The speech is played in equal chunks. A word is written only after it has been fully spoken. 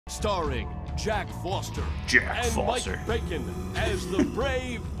starring Jack Foster Jack and Foster. Mike Bacon as the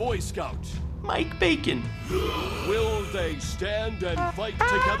brave Boy Scout. Mike Bacon. Will they stand and fight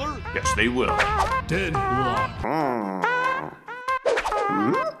together? Yes, they will. Deadlock.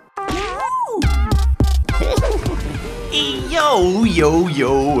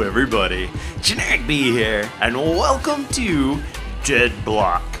 Yo, everybody. Generikb here, and welcome to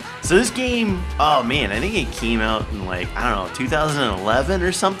Deadlock. So this game, oh man, I think it came out in like, I don't know, 2011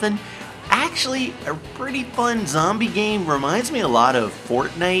 or something. Actually, a pretty fun zombie game. Reminds me a lot of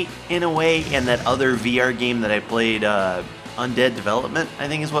Fortnite in a way, and that other VR game that I played, Undead Development, I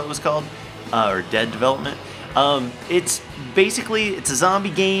think is what it was called, or Dead Development. It's basically, it's a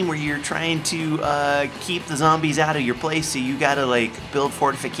zombie game where you're trying to keep the zombies out of your place, so you gotta like build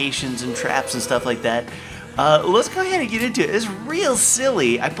fortifications and traps and stuff like that. Let's go ahead and get into it. It's real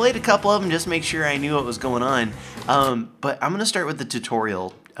silly. I played a couple of them just to make sure I knew what was going on, but I'm gonna start with the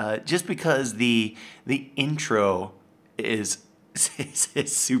tutorial, just because the intro is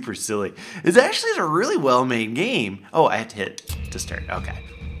it's super silly. It's actually a really well-made game. Oh, I have to hit to start. Okay.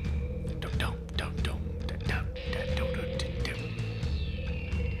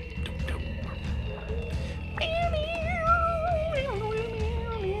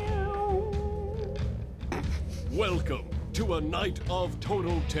 Welcome to a night of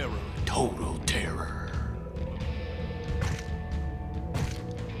total terror. Total terror.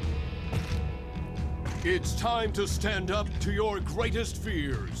 It's time to stand up to your greatest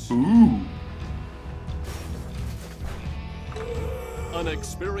fears. Ooh. An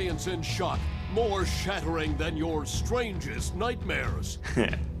experience in shock more shattering than your strangest nightmares.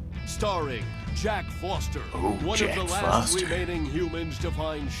 Starring Jack Foster, one Jack of the last Foster. remaining humans to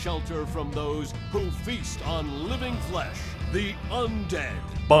find shelter from those who feast on living flesh. The undead.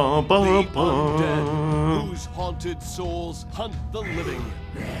 Bum, bum, The bum. undead, whose haunted souls hunt the living.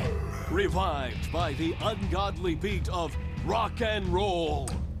 Revived by the ungodly beat of rock and roll.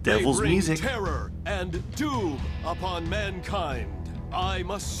 Devil's they bring music. terror and doom upon mankind. I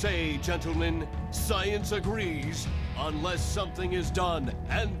must say, gentlemen, science agrees. Unless something is done,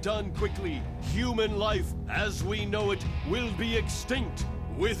 and done quickly, human life as we know it will be extinct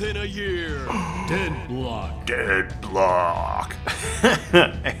within a year. Deadlock. Deadlock.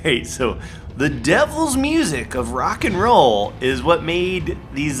 Hey, so the devil's music of rock and roll is what made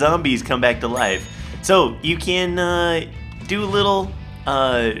these zombies come back to life. So you can do a little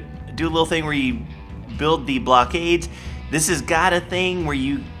thing where you build the blockades. This has got a thing where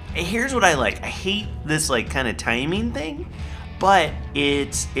you. Here's what I like. I hate this like kind of timing thing, but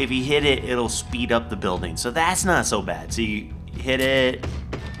it's if you hit it, it'll speed up the building. So that's not so bad. So you hit it.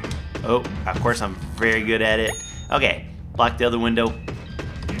 Oh, of course I'm very good at it. Okay, block the other window.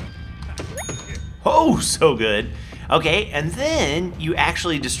 Oh, so good. Okay, and then you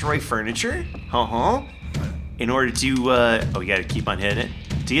actually destroy furniture. In order to, oh, you gotta keep on hitting it.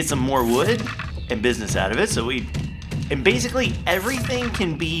 To get some more wood and business out of it. And basically everything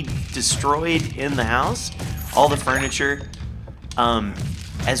can be destroyed in the house. All the furniture,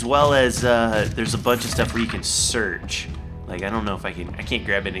 as well as there's a bunch of stuff where you can search. Like, I don't know if I can't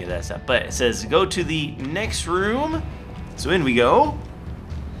grab any of that stuff, but it says go to the next room. So in we go.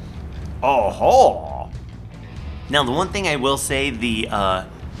 Oh-ho. Now the one thing I will say, the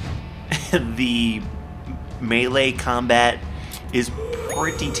the melee combat is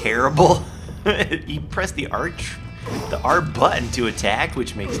pretty terrible. You press the R button to attack,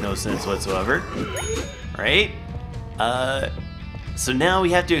 which makes no sense whatsoever. Right? So now we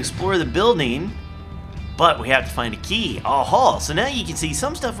have to explore the building. But we have to find a key. Oh, so now you can see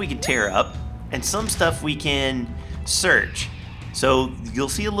some stuff we can tear up, and some stuff we can search. So you'll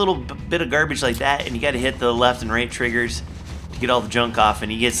see a little bit of garbage like that, and you got to hit the left and right triggers to get all the junk off,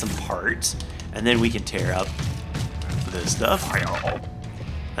 and you get some parts, and then we can tear up this stuff.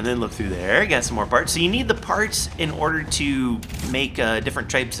 And then look through there, got some more parts. So you need the parts in order to make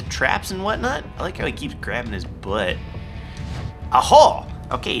different types of traps and whatnot. I like how he keeps grabbing his butt. Aha!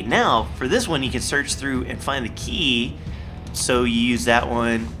 Okay, now for this one you can search through and find the key. So you use that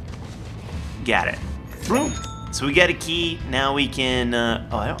one. Got it. Boom. So we got a key. Now we can.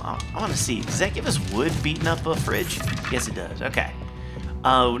 I want to see. Does that give us wood beating up a fridge? Yes, it does. Okay.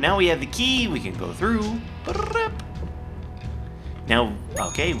 Now we have the key. We can go through. Now,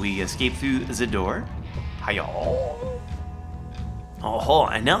 okay, we escape through the door. Hi-yo. Oh,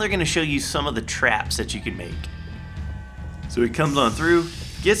 and now they're gonna show you some of the traps that you can make. So it comes on through,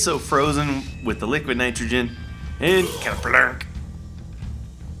 gets so frozen with the liquid nitrogen, and ka-plunk.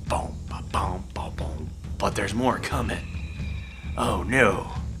 Boom, boom, boom, boom. But there's more coming. Oh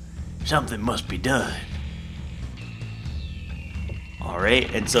no, something must be done.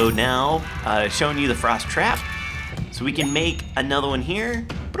 Alright, and so now, showing you the frost trap. So we can make another one here.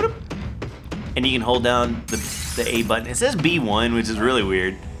 And you can hold down the A button. It says B1, which is really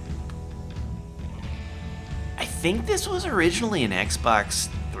weird. I think this was originally an Xbox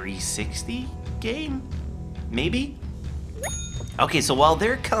 360 game? Maybe? Okay, so while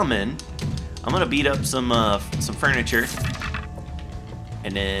they're coming, I'm gonna beat up some furniture.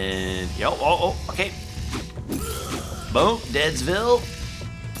 And then, okay. Boom, Deadsville.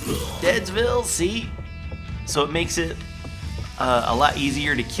 Deadsville, see? So it makes it a lot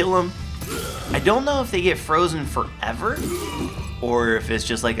easier to kill them. I don't know if they get frozen forever, or if it's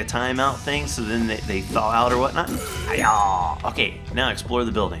just like a timeout thing, so then they thaw out or whatnot. Okay, now explore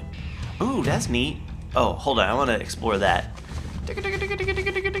the building. Ooh, that's neat. Oh, hold on, I want to explore that.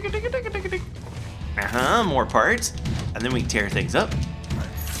 More parts, and then we can tear things up.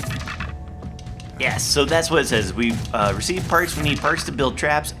 Yes, so that's what it says. We've received parts. We need parts to build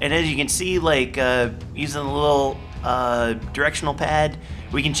traps, and as you can see, like using the little directional pad,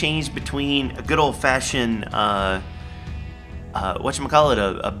 we can change between a good old-fashioned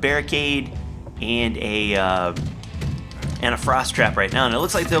whatchamacallit, a barricade and a frost trap right now. And it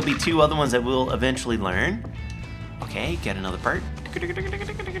looks like there'll be two other ones that we'll eventually learn. Okay, get another part.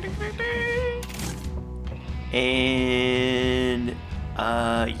 And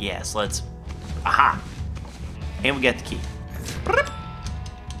yes, let's. Aha! And we got the key.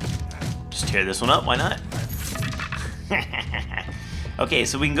 Just tear this one up, why not? Okay,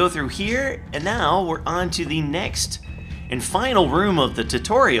 so we can go through here, and now we're on to the next and final room of the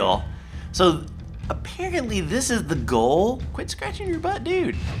tutorial. So apparently this is the goal. Quit scratching your butt,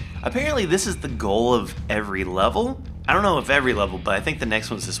 dude. Apparently this is the goal of every level. I don't know if every level, but I think the next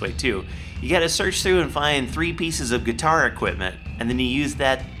one's this way too. You gotta search through and find 3 pieces of guitar equipment, and then you use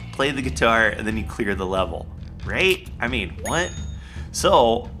that, play the guitar, and then you clear the level, right? I mean, what?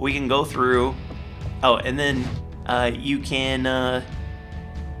 So we can go through. Oh, and then you can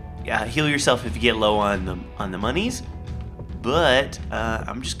heal yourself if you get low on the monies. But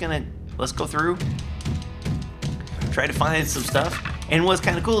I'm just gonna, let's go through, try to find some stuff. And what's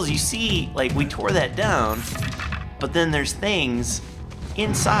kind of cool is you see, like, we tore that down, but then there's things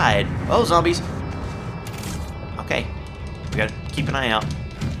inside. Oh, zombies. Okay, we gotta keep an eye out.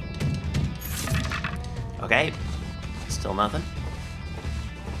 Okay, still nothing.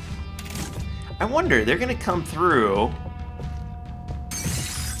 I wonder, they're gonna come through.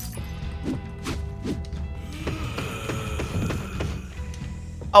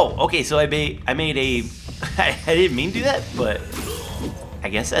 Oh, okay, so I made a, I didn't mean to do that, but I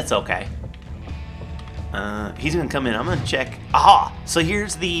guess that's okay. He's gonna come in, I'm gonna check. Aha! So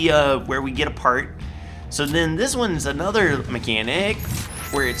here's the, where we get a part. So then this one's another mechanic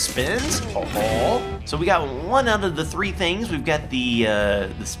where it spins. Oh, so we got 1 out of the 3 things. We've got the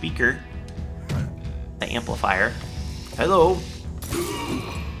speaker, the amplifier. Hello.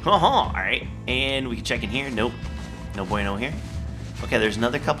 All right, and we can check in here. Nope, no bueno here. Okay, there's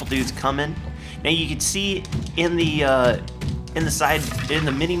another couple dudes coming. Now you can see in the side, in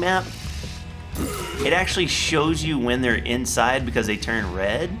the mini map, it actually shows you when they're inside because they turn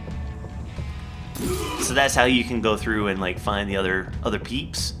red. So that's how you can go through and like find the other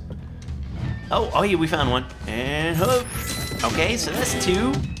peeps. Oh yeah, we found one. And hook. Okay, so that's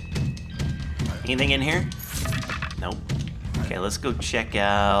 2. Anything in here? Nope. Okay, let's go check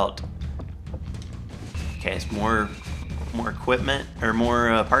out. Okay, it's more equipment, or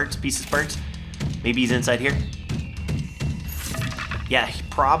more parts. Maybe he's inside here. Yeah,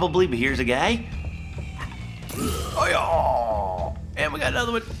 probably, but here's a guy. Oh yeah! And we got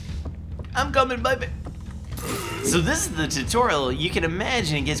another one. I'm coming, baby. So this is the tutorial. You can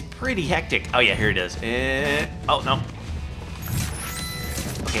imagine it gets pretty hectic. Oh yeah, here it is. Oh no.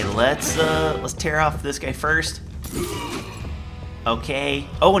 Okay, let's tear off this guy first. Okay.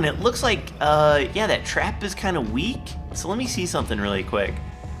 Oh, and it looks like yeah, that trap is kind of weak. So let me see something really quick.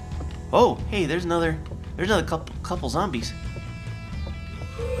 Oh, hey, there's another couple zombies.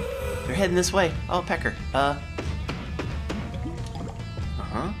 They're heading this way. Oh, pecker. I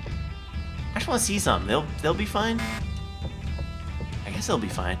just want to see something. They'll be fine. I guess they'll be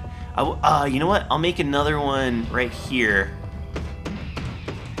fine. You know what? I'll make another one right here.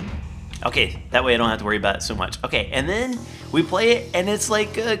 Okay, that way I don't have to worry about it so much. Okay, and then we play it, and it's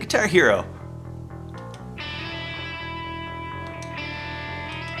like a Guitar Hero.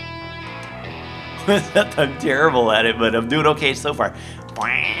 I'm terrible at it, but I'm doing okay so far.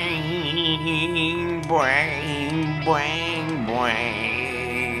 Boing, boing, boing,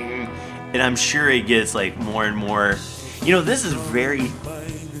 boing. And I'm sure it gets like more and more. You know, this is very.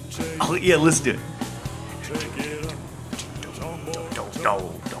 Oh yeah, let's do it.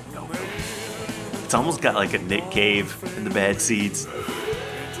 No. It's almost got like a Nick Cave in the bad seeds.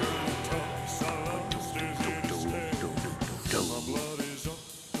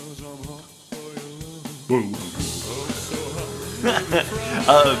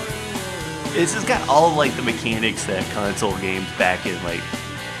 This has got all of like the mechanics that console games back in like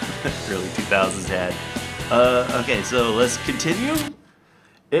early 2000s had. Okay, so let's continue.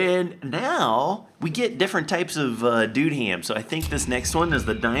 And now we get different types of dude ham. So I think this next one is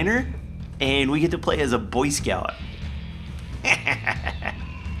the diner, and we get to play as a Boy Scout.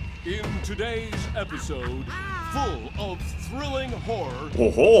 In today's episode, full of thrilling horror,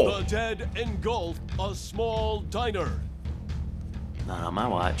 the dead engulf a small diner. Not on my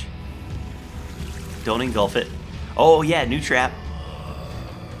watch. Don't engulf it. Oh yeah, new trap.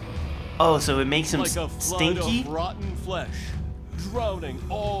 Oh, so it makes him like a flood stinky? of rotten flesh, drowning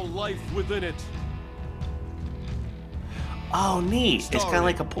all life within it. Oh, neat. It's kind of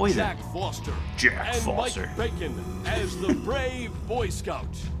like a poison. Jack Foster and Mike Bacon as the brave Boy Scout.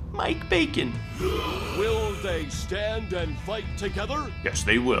 Mike Bacon. Will they stand and fight together? Yes,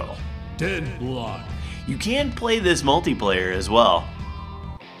 they will. Dead blood. You can play this multiplayer as well.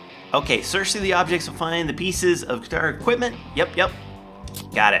 Okay, search through the objects to find the pieces of guitar equipment. Yep.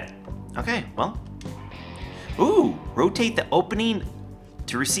 Got it. Okay, well. Ooh, rotate the opening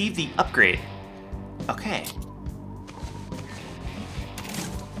to receive the upgrade. Okay.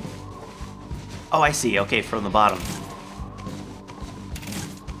 Oh, I see. Okay, from the bottom.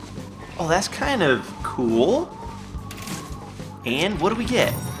 Oh, that's kind of cool. And what do we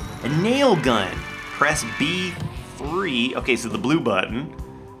get? A nail gun. Press B3. Okay, so the blue button.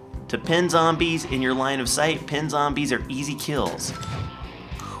 To pin zombies in your line of sight. Pin zombies are easy kills.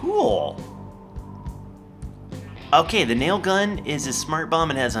 Cool. Okay, the nail gun is a smart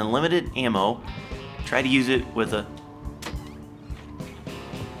bomb and has unlimited ammo. Try to use it with a...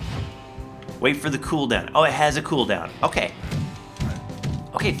 Wait for the cooldown. Oh, it has a cooldown. Okay.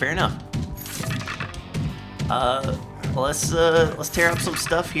 Okay, fair enough. Let's tear up some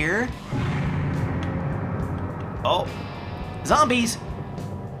stuff here. Oh, zombies!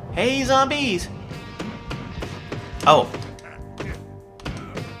 Hey, zombies! Oh.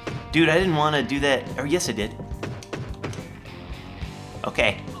 Dude, I didn't want to do that. Oh, yes, I did.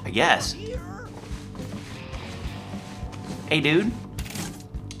 Okay, I guess. Hey, dude.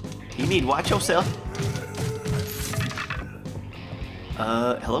 You need to watch yourself.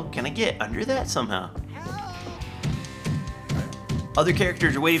 Hello? Can I get under that somehow? Other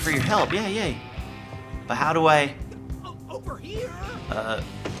characters are waiting for your help. Yeah. But how do I... Over here.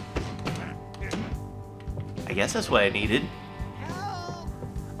 I guess that's what I needed.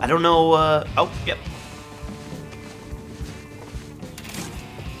 I don't know, oh, yep.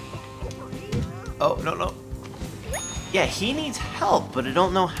 Oh, no. Yeah, he needs help, but I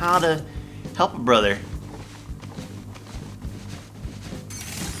don't know how to help a brother.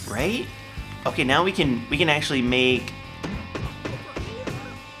 Right? Okay, now we can actually make...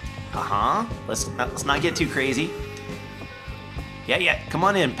 Let's not get too crazy. Yeah, come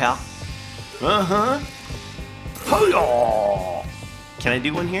on in, pal. Oh! Can I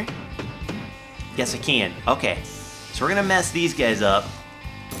do one here? Yes, I can. Okay. So we're gonna mess these guys up.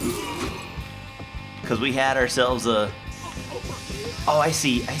 Because we had ourselves a... Oh, I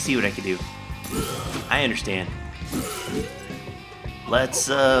see what I can do. I understand. Let's,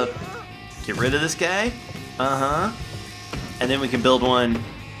 get rid of this guy. And then we can build one...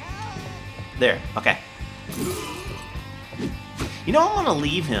 There, okay. You know, I want to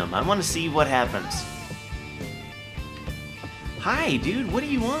leave him. I want to see what happens. Hi, dude, what do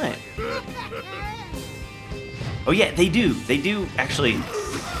you want? Oh yeah, they do actually.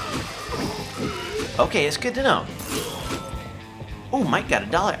 Okay, it's good to know. Oh, Mike got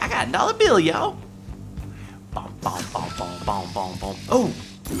 $1. I got $1 bill, yo. Boom.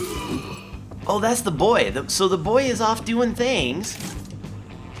 Oh, that's the boy. So the boy is off doing things.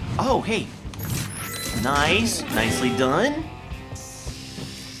 Oh, hey. Nicely done.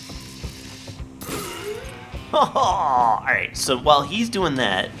 Alright, so while he's doing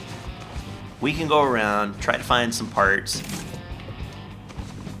that, we can go around, try to find some parts.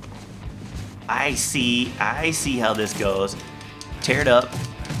 I see how this goes. Tear it up.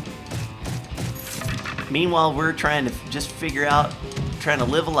 Meanwhile, we're trying to just figure out, trying to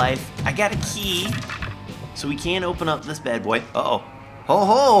live a life. I got a key, so we can open up this bad boy. Uh-oh.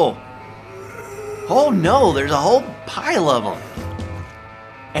 Oh no, there's a whole pile of them.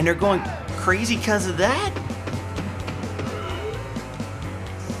 And they're going crazy because of that?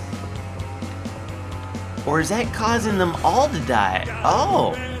 Or is that causing them all to die?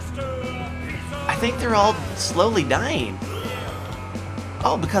 Oh. I think they're all slowly dying.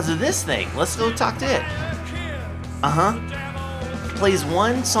 Oh, because of this thing. Let's go talk to it. Plays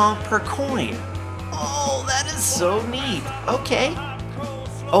one song per coin. Oh, that is so neat. Okay.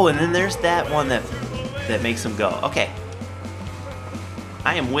 Oh, and then there's that one that makes them go. Okay.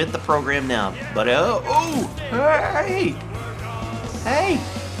 I am with the program now. But hey! Hey!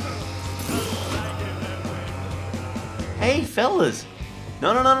 Hey, fellas.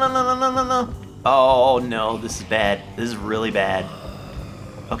 No. Oh, no, this is bad. This is really bad.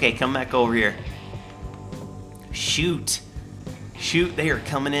 Okay, come back over here. Shoot. Shoot, they are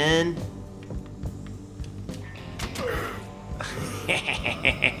coming in.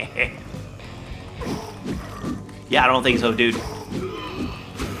 Yeah, I don't think so, dude.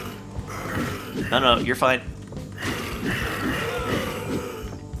 No, you're fine.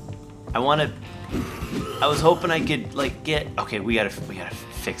 I was hoping I could, like, get... Okay, we gotta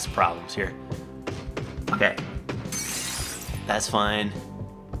fix problems here. Okay. That's fine.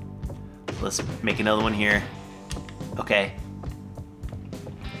 Let's make another one here. Okay.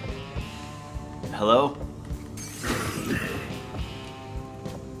 Hello?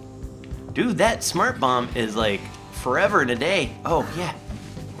 Dude, that smart bomb is like forever and a day. Oh, yeah.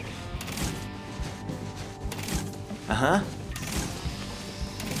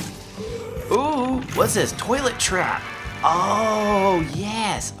 Ooh, what's this? Toilet trap. Oh,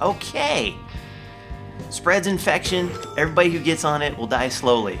 yes. Okay. Spreads infection. Everybody who gets on it will die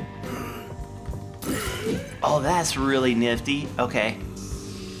slowly. Oh, that's really nifty. Okay.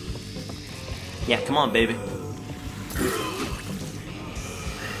 Yeah, come on, baby.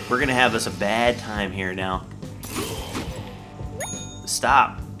 We're gonna have us a bad time here now.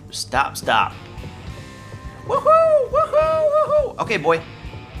 Stop. Stop. Woohoo! Okay, boy.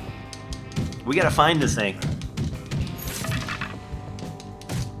 We gotta find this thing.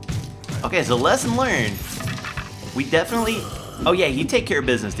 Okay, so lesson learned. We definitely... Oh yeah, you take care of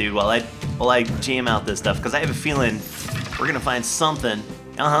business, dude, while I jam out this stuff, because I have a feeling we're gonna find something.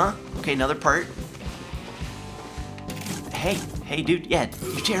 Okay, another part. Hey, dude, yeah,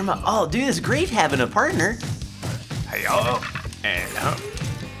 you tear him up. Oh, dude, it's great having a partner. Hey, yeah.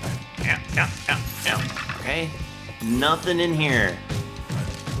 Okay, nothing in here.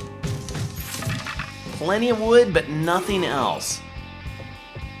 Plenty of wood, but nothing else.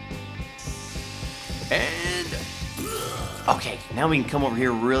 And okay, now we can come over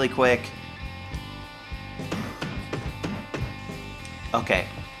here really quick. Okay,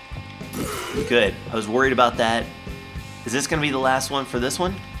 good. I was worried about that. Is this gonna be the last one for this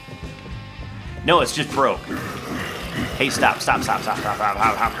one? No, it's just broke. Hey, stop.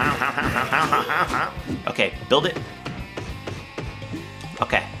 Okay, build it.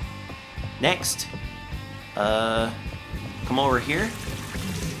 Okay. Next. Come over here.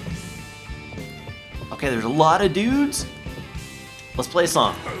 Okay, there's a lot of dudes. Let's play a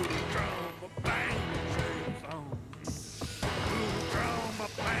song.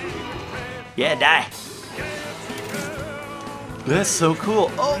 Yeah, die. That's so cool.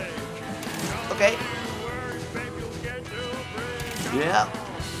 Oh, okay. Yeah.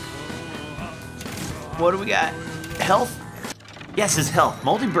 What do we got? Health? Yes, it's health.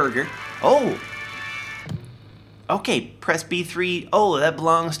 Multi-burger. Oh. Okay, press B3. Oh, that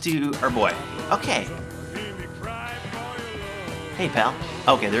belongs to our boy. Okay. Hey, pal.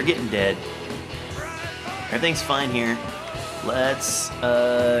 Okay, they're getting dead. Everything's fine here. Let's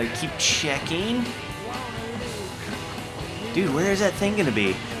keep checking. Dude, where is that thing gonna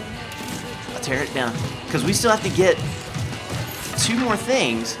be? I'll tear it down. Because we still have to get 2 more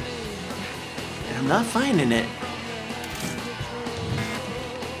things. And I'm not finding it.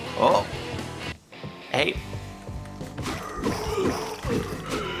 Oh. Hey.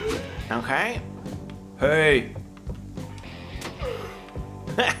 Okay. Hey.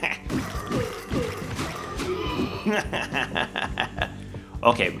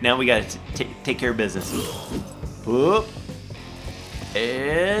 Okay, now we gotta take care of business. Whoop.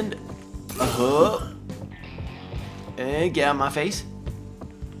 And and get out of my face.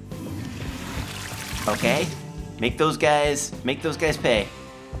 Okay, make those guys pay.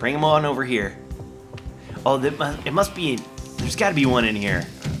 Bring them on over here. Oh, it must be. There's got to be one in here.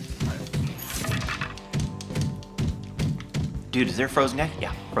 Dude, is there a frozen guy?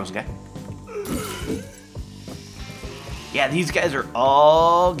 Yeah, frozen guy. Yeah, these guys are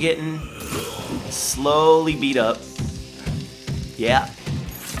all getting slowly beat up. Yeah.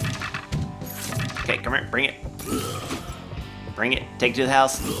 Okay, come here, bring it. Bring it, take it to the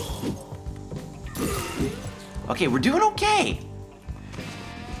house. Okay, we're doing okay.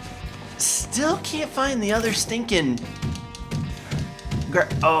 Still can't find the other stinking...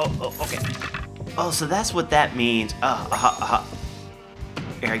 Oh, okay. Oh, so that's what that means.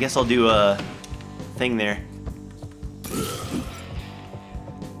 Here, I guess I'll do a thing there.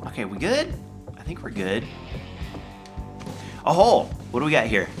 Okay, we good? I think we're good. Oh, what do we got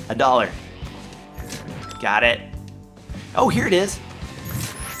here? $1. Got it. Oh, here it is.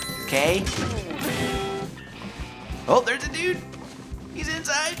 Okay. Oh, there's a dude. He's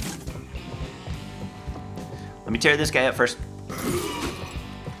inside. Let me tear this guy up first.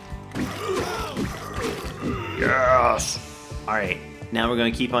 Yes. All right. Now we're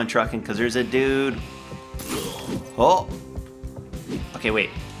going to keep on trucking because there's a dude. Oh. Okay, wait.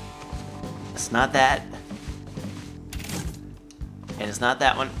 It's not that. And it's not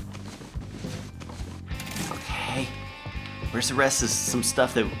that one. Okay. Where's the rest of some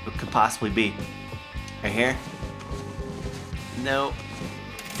stuff that could possibly be? Right here? No.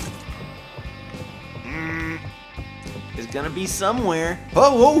 It's gonna be somewhere.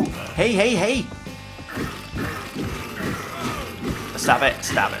 Oh, whoa! Hey, hey, hey! Stop it,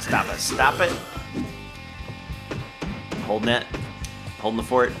 stop it, stop it, stop it. Holding it. Holding the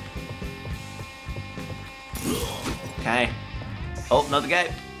fort. Okay. Oh, another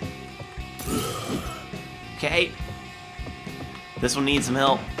guy. Okay. This one needs some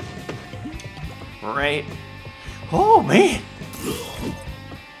help. Right. Oh, man.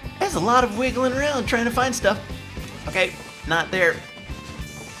 There's a lot of wiggling around trying to find stuff. Okay, not there.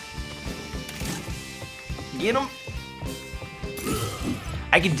 Get him.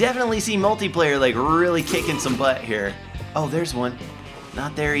 I can definitely see multiplayer like really kicking some butt here. Oh, there's one.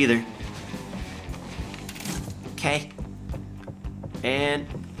 Not there either. Okay. And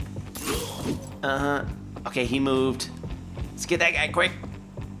okay, he moved. Let's get that guy quick.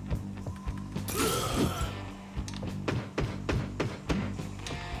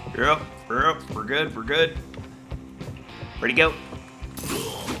 Yep, we're good, we're good. Ready to go?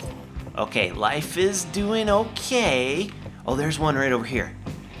 Okay, life is doing okay. Oh, there's one right over here.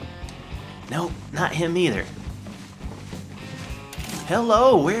 Nope, not him either.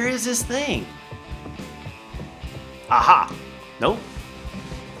 Hello, where is this thing? Aha! Nope.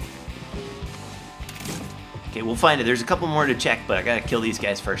 Okay, we'll find it. There's a couple more to check, but I gotta kill these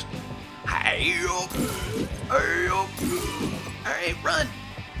guys first. Alright, run!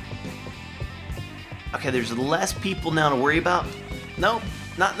 Okay, there's less people now to worry about. Nope,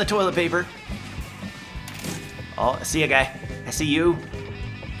 not in the toilet paper. Oh, I see a guy. I see you.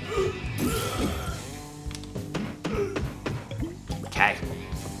 Okay.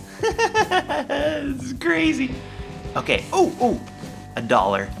 This is crazy. Okay, oh,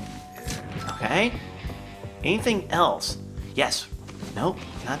 $1. Okay. Anything else? Yes. Nope,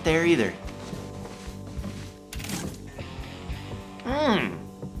 not there either.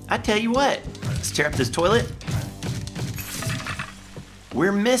 I tell you what. Let's tear up this toilet.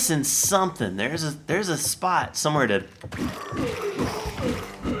 We're missing something. There's a spot somewhere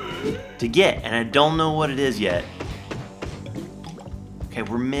to get, and I don't know what it is yet. Okay,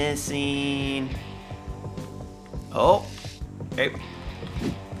 we're missing. Oh, okay.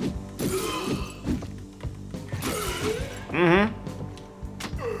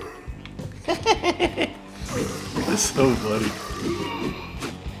 This is so funny.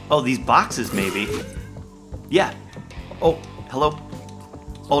 Oh, these boxes maybe. Yeah. Oh, hello.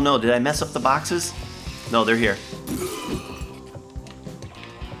 Oh no, did I mess up the boxes? No, they're here.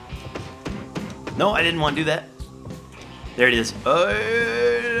 No, I didn't want to do that. There it is.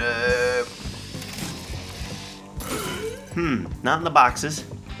 Not in the boxes.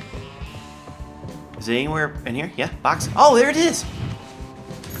 Is it anywhere in here? Yeah, box. Oh, there it is.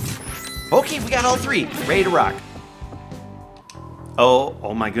 Okay, we got all three. Ready to rock.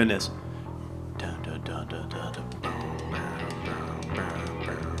 Oh my goodness.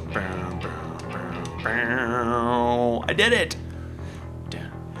 I did it.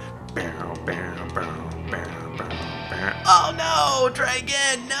 Oh no, try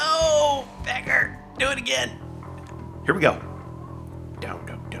again. No, Becker, do it again. Here we go.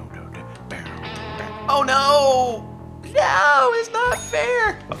 Oh no. No, it's not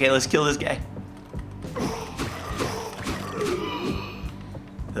fair. Okay, let's kill this guy.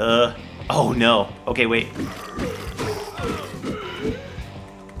 Oh no. Okay, wait.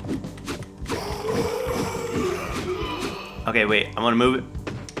 Okay, wait. I'm gonna move it.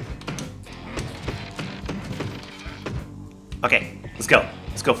 Okay, let's go.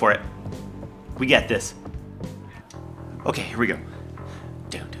 Let's go for it. We got this. Okay, here we go.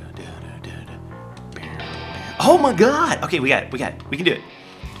 Oh my god! Okay, we got it. We can do it.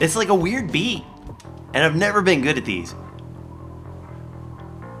 It's like a weird beat. And I've never been good at these.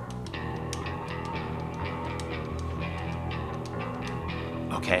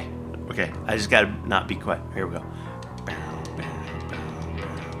 Okay. I just gotta not be quiet. Here we go.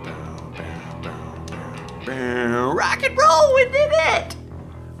 Rock and roll, we did it!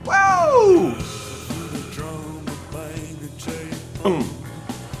 Whoa!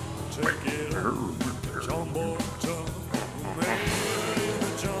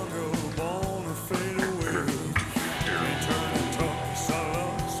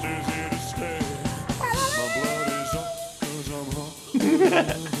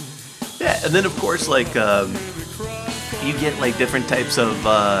 Yeah, and then of course, like you get like different types of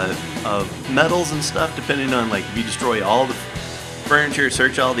metals and stuff depending on, like, if you destroy all the furniture,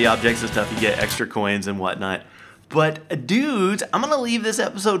 search all the objects and stuff, you get extra coins and whatnot. But dudes, I'm gonna leave this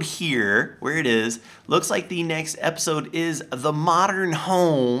episode here where it is. Looks like the next episode is the modern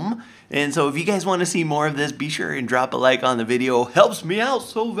home. And so if you guys want to see more of this, be sure and drop a like on the video. Helps me out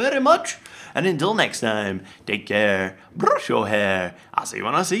so very much. And until next time, take care, brush your hair. I'll see you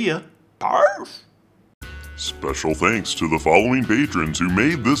when I see you. Peace. Special thanks to the following patrons who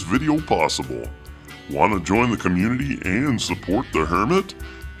made this video possible. Want to join the community and support the Hermit?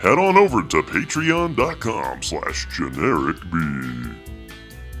 Head on over to patreon.com/Generikb.